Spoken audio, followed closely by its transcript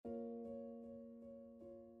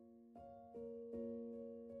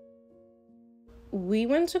we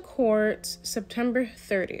went to court September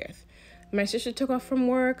 30th. My sister took off from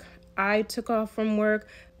work. I took off from work.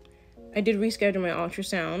 I did reschedule my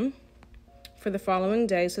ultrasound for the following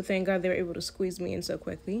day, so thank God they were able to squeeze me in so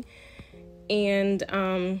quickly. And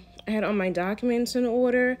I had all my documents in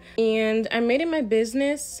order, and I made it my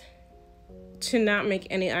business to not make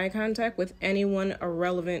any eye contact with anyone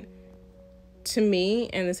irrelevant to me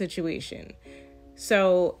and the situation.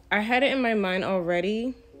 So I had it in my mind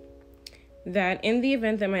already that in the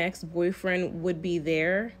event that my ex-boyfriend would be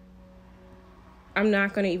there, I'm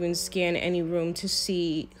not going to even scan any room to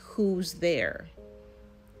see who's there.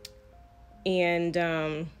 And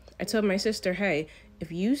I told my sister, hey,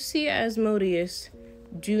 if you see Asmodeus,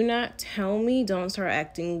 do not tell me. Don't start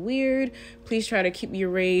acting weird. Please try to keep your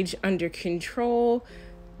rage under control.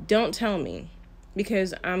 Don't tell me,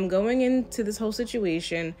 because I'm going into this whole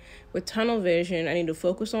situation with tunnel vision. I need to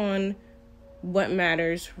focus on what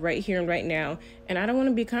matters right here and right now. And I don't want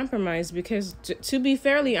to be compromised, because to be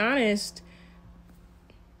fairly honest,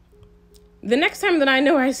 the next time that I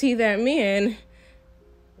know I see that man,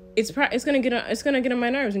 it's gonna get on my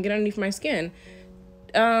nerves and get underneath my skin.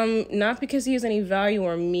 Not because he has any value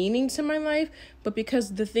or meaning to my life, but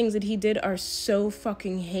because the things that he did are so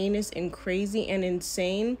fucking heinous and crazy and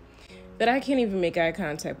insane that I can't even make eye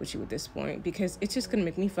contact with you at this point, because it's just gonna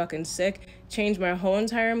make me fucking sick, change my whole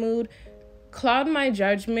entire mood, cloud my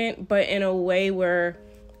judgment, but in a way where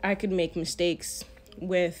I could make mistakes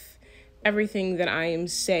with everything that I am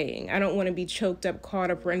saying. I don't want to be choked up,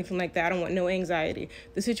 caught up, or anything like that. I don't want no anxiety.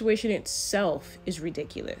 The situation itself is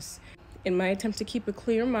ridiculous. In my attempt to keep a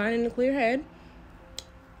clear mind and a clear head,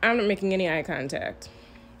 I'm not making any eye contact.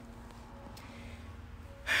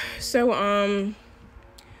 So, when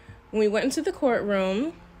we went into the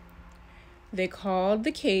courtroom, they called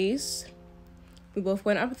the case. We both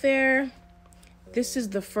went up there. This is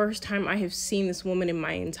the first time I have seen this woman in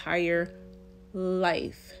my entire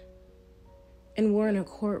life. And we're in a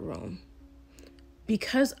courtroom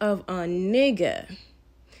because of a nigga.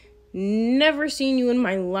 Never seen you in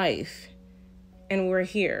my life. And we're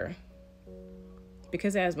here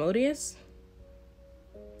because of Asmodeus.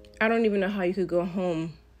 I don't even know how you could go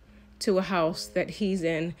home to a house that he's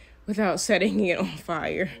in without setting it on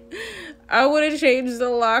fire. I would have changed the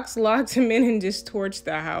locks, locked him in, and just torched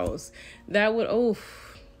the house. That would,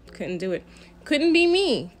 couldn't do it. Couldn't be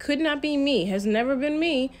me. Could not be me. Has never been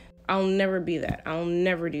me. I'll never be that. I'll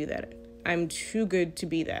never do that. I'm too good to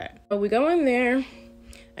be that. But we go in there.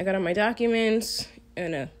 I got all my documents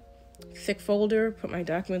in a thick folder, put my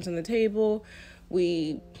documents on the table.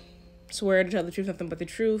 We swear to tell the truth, nothing but the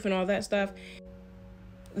truth, and all that stuff.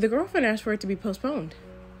 The girlfriend asked for it to be postponed.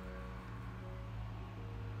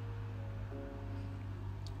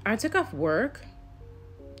 I took off work.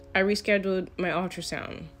 I rescheduled my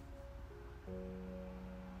ultrasound.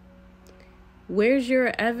 Where's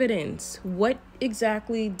your evidence? What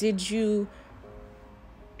exactly did you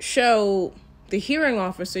show the hearing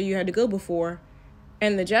officer you had to go before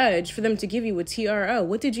and the judge for them to give you a TRO?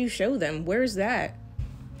 What did you show them? Where's that?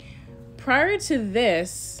 Prior to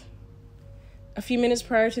this, a few minutes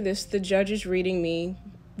prior to this, the judge is reading me,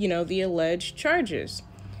 the alleged charges.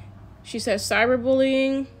 She says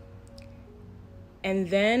cyberbullying, and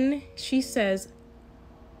then she says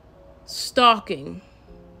stalking.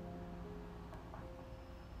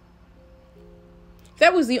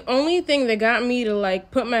 That was the only thing that got me to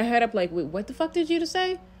put my head up wait, what the fuck did you just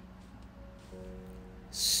say?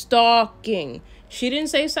 Stalking. She didn't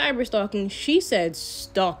say cyber stalking. She said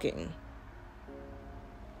stalking.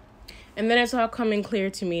 And then it's all coming clear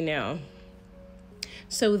to me now.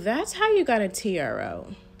 So that's how you got a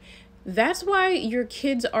TRO. That's why your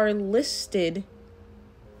kids are listed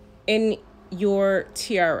in your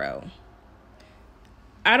TRO.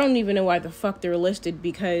 I don't even know why the fuck they're listed,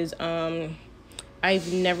 because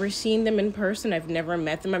I've never seen them in person. I've never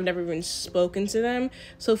met them. I've never even spoken to them.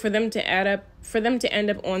 So for them to end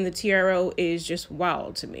up on the TRO is just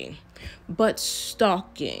wild to me. But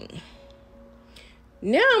stalking.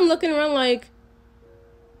 Now I'm looking around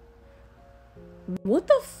what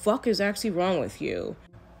the fuck is actually wrong with you?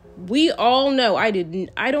 We all know I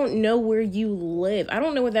don't know where you live. I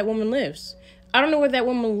don't know where that woman lives. I don't know where that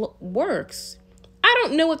woman works. I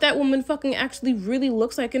don't know what that woman fucking actually really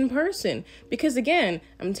looks like in person. Because again,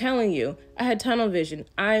 I'm telling you, I had tunnel vision.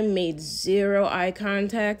 I made zero eye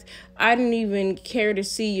contact. I didn't even care to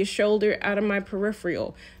see your shoulder out of my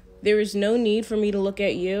peripheral. There is no need for me to look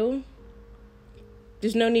at you.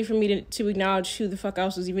 There's no need for me to acknowledge who the fuck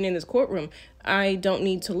else is even in this courtroom. I don't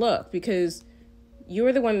need to look, because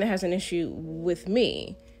you're the one that has an issue with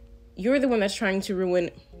me. You're the one that's trying to ruin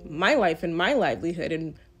my life and my livelihood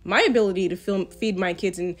and my ability to feed my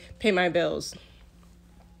kids and pay my bills.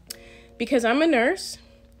 Because I'm a nurse,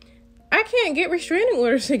 I can't get restraining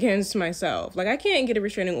orders against myself. Like, I can't get a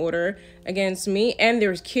restraining order against me, and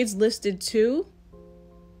there's kids listed too.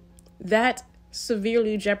 That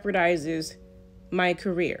severely jeopardizes my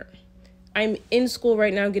career. I'm in school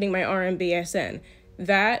right now getting my RN-BSN.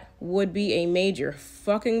 That would be a major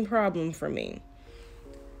fucking problem for me.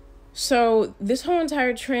 So this whole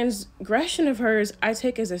entire transgression of hers, I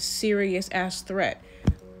take as a serious ass threat.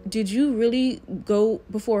 Did you really go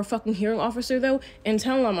before a fucking hearing officer though and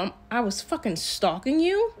tell them I was fucking stalking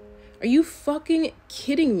you? Are you fucking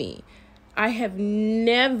kidding me? I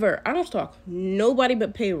don't stalk nobody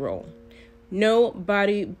but payroll.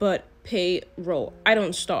 Nobody but payroll. I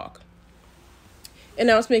don't stalk. And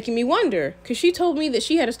now it's making me wonder, because she told me that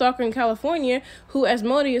she had a stalker in California who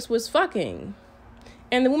Asmodeus was fucking.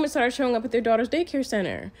 And the woman started showing up at their daughter's daycare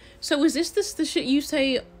center. So is this the shit you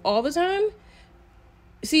say all the time?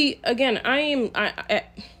 See, again,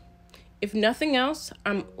 if nothing else,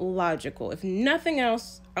 I'm logical. If nothing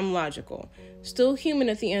else, I'm logical. Still human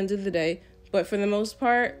at the end of the day, but for the most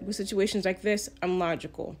part, with situations like this, I'm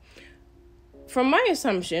logical. From my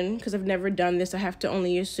assumption, because I've never done this, I have to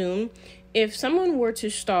only assume, if someone were to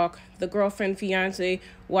stalk the girlfriend, fiance,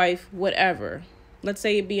 wife, whatever, let's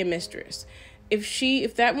say it be a mistress,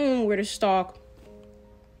 if that woman were to stalk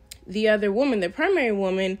the other woman, the primary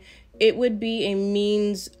woman, it would be a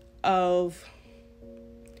means of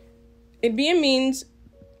getting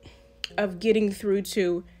through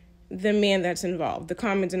to the man that's involved, the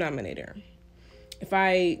common denominator. If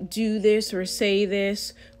I do this or say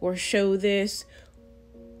this or show this,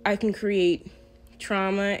 I can create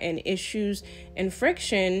trauma and issues and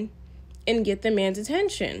friction and get the man's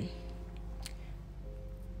attention.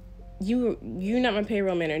 You're not my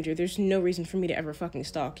payroll manager. There's no reason for me to ever fucking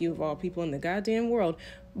stalk you of all people in the goddamn world.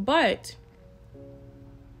 But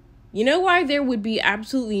you know why there would be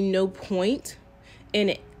absolutely no point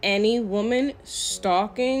in any woman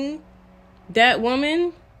stalking that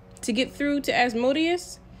woman to get through to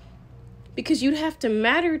Asmodeus? Because you'd have to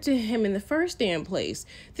matter to him in the first damn place.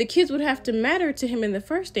 The kids would have to matter to him in the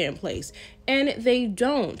first damn place. And they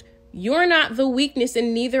don't. You're not the weakness,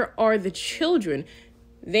 and neither are the children.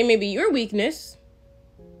 They may be your weakness,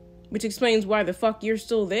 which explains why the fuck you're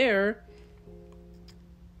still there.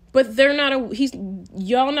 But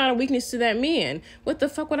y'all not a weakness to that man. What the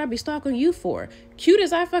fuck would I be stalking you for? Cute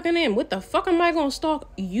as I fucking am, what the fuck am I gonna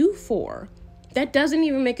stalk you for? That doesn't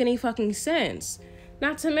even make any fucking sense.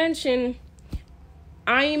 Not to mention,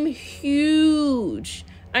 I am huge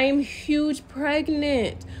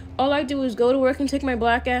pregnant. All I do is go to work and take my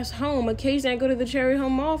black ass home. Occasionally I go to the Cherry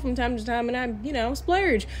Home Mall from time to time and I,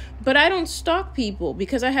 splurge. But I don't stalk people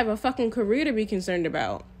because I have a fucking career to be concerned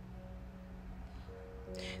about.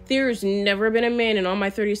 There's never been a man in all my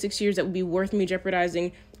 36 years that would be worth me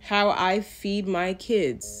jeopardizing how I feed my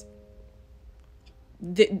kids.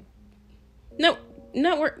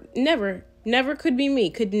 Never could be me.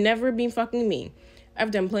 Could never be fucking me.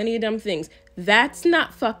 I've done plenty of dumb things. That's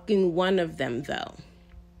not fucking one of them, though.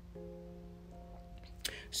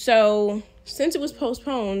 So, since it was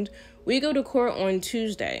postponed, we go to court on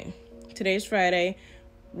Tuesday. Today's Friday.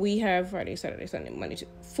 We have Friday, Saturday, Sunday, Monday,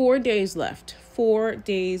 Tuesday. 4 days left. 4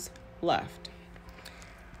 days left.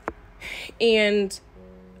 And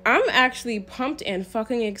I'm actually pumped and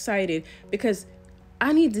fucking excited because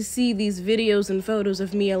I need to see these videos and photos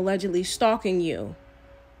of me allegedly stalking you.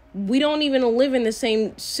 We don't even live in the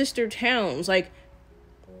same sister towns. Like,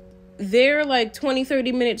 they're like 20,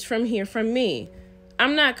 30 minutes from here, from me.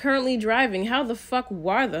 I'm not currently driving. How the fuck,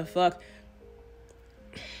 why the fuck?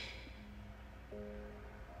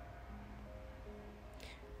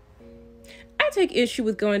 I take issue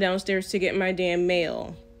with going downstairs to get my damn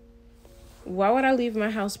mail. Why would I leave my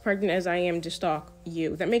house pregnant as I am to stalk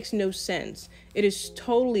you? That makes no sense. It is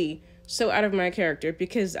totally so out of my character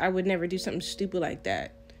because I would never do something stupid like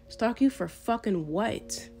that. Stalk you for fucking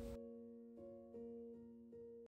what?